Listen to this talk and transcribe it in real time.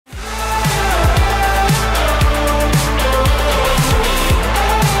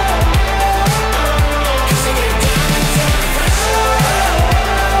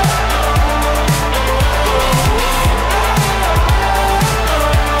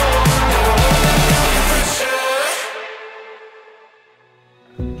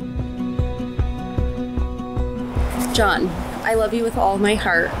John, I love you with all my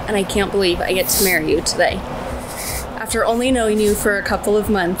heart, and I can't believe I get to marry you today. After only knowing you for a couple of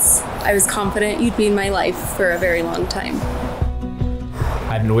months, I was confident you'd be in my life for a very long time.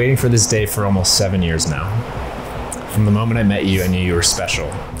 I've been waiting for this day for almost 7 years now. From the moment I met you, I knew you were special.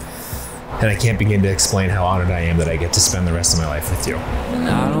 And I can't begin to explain how honored I am that I get to spend the rest of my life with you. And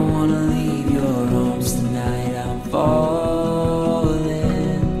I don't wanna leave your arms tonight. I'm falling,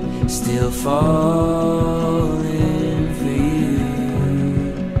 still falling for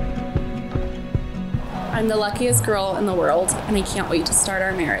you. I'm the luckiest girl in the world, and I can't wait to start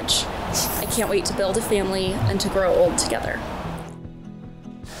our marriage. I can't wait to build a family and to grow old together.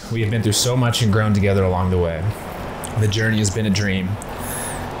 We have been through so much and grown together along the way. The journey has been a dream,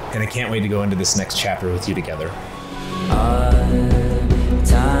 and I can't wait to go into this next chapter with you together. Our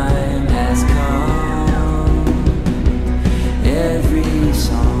time has come. Every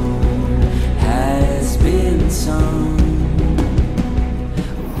song has been sung.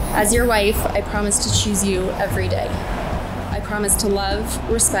 As your wife, I promise to choose you every day. I promise to love,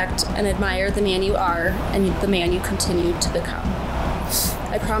 respect, and admire the man you are and the man you continue to become.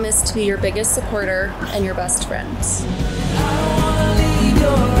 I promise to be your biggest supporter and your best friend. I don't wanna leave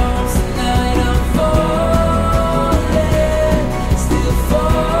your arms tonight. I'm falling, still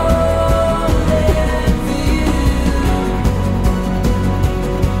falling for you.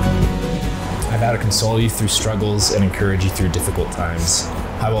 I vow to console you through struggles and encourage you through difficult times.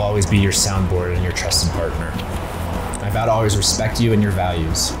 I will always be your soundboard and your trusted partner. I vow to always respect you and your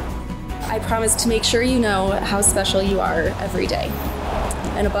values. I promise to make sure you know how special you are every day.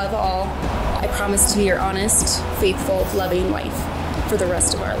 And above all, I promise to be your honest, faithful, loving wife for the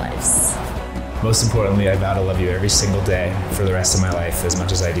rest of our lives. Most importantly, I vow to love you every single day for the rest of my life as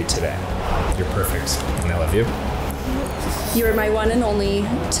much as I do today. You're perfect, and I love you. You are my one and only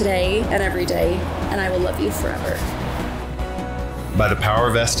today and every day, and I will love you forever. By the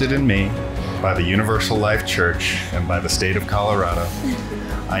power vested in me, by the Universal Life Church, and by the state of Colorado,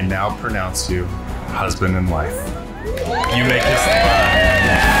 I now pronounce you husband and wife. You may kiss the bride.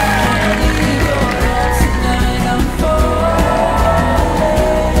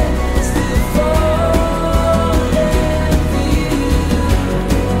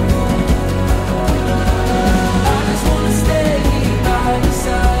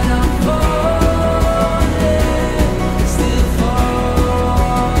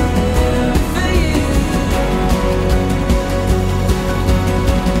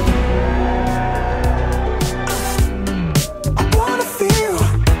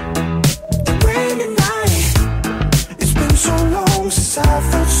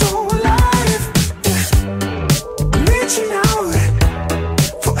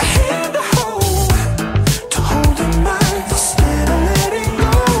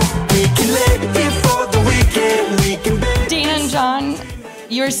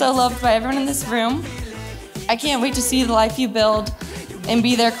 You are so loved by everyone in this room. I can't wait to see the life you build and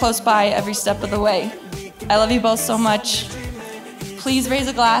be there close by every step of the way. I love you both so much. Please raise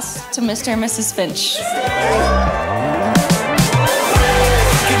a glass to Mr. and Mrs. Finch.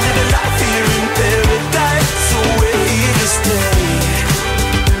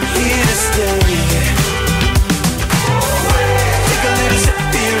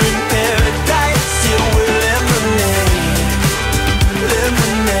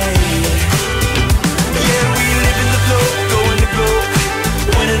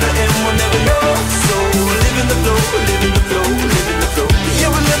 Living the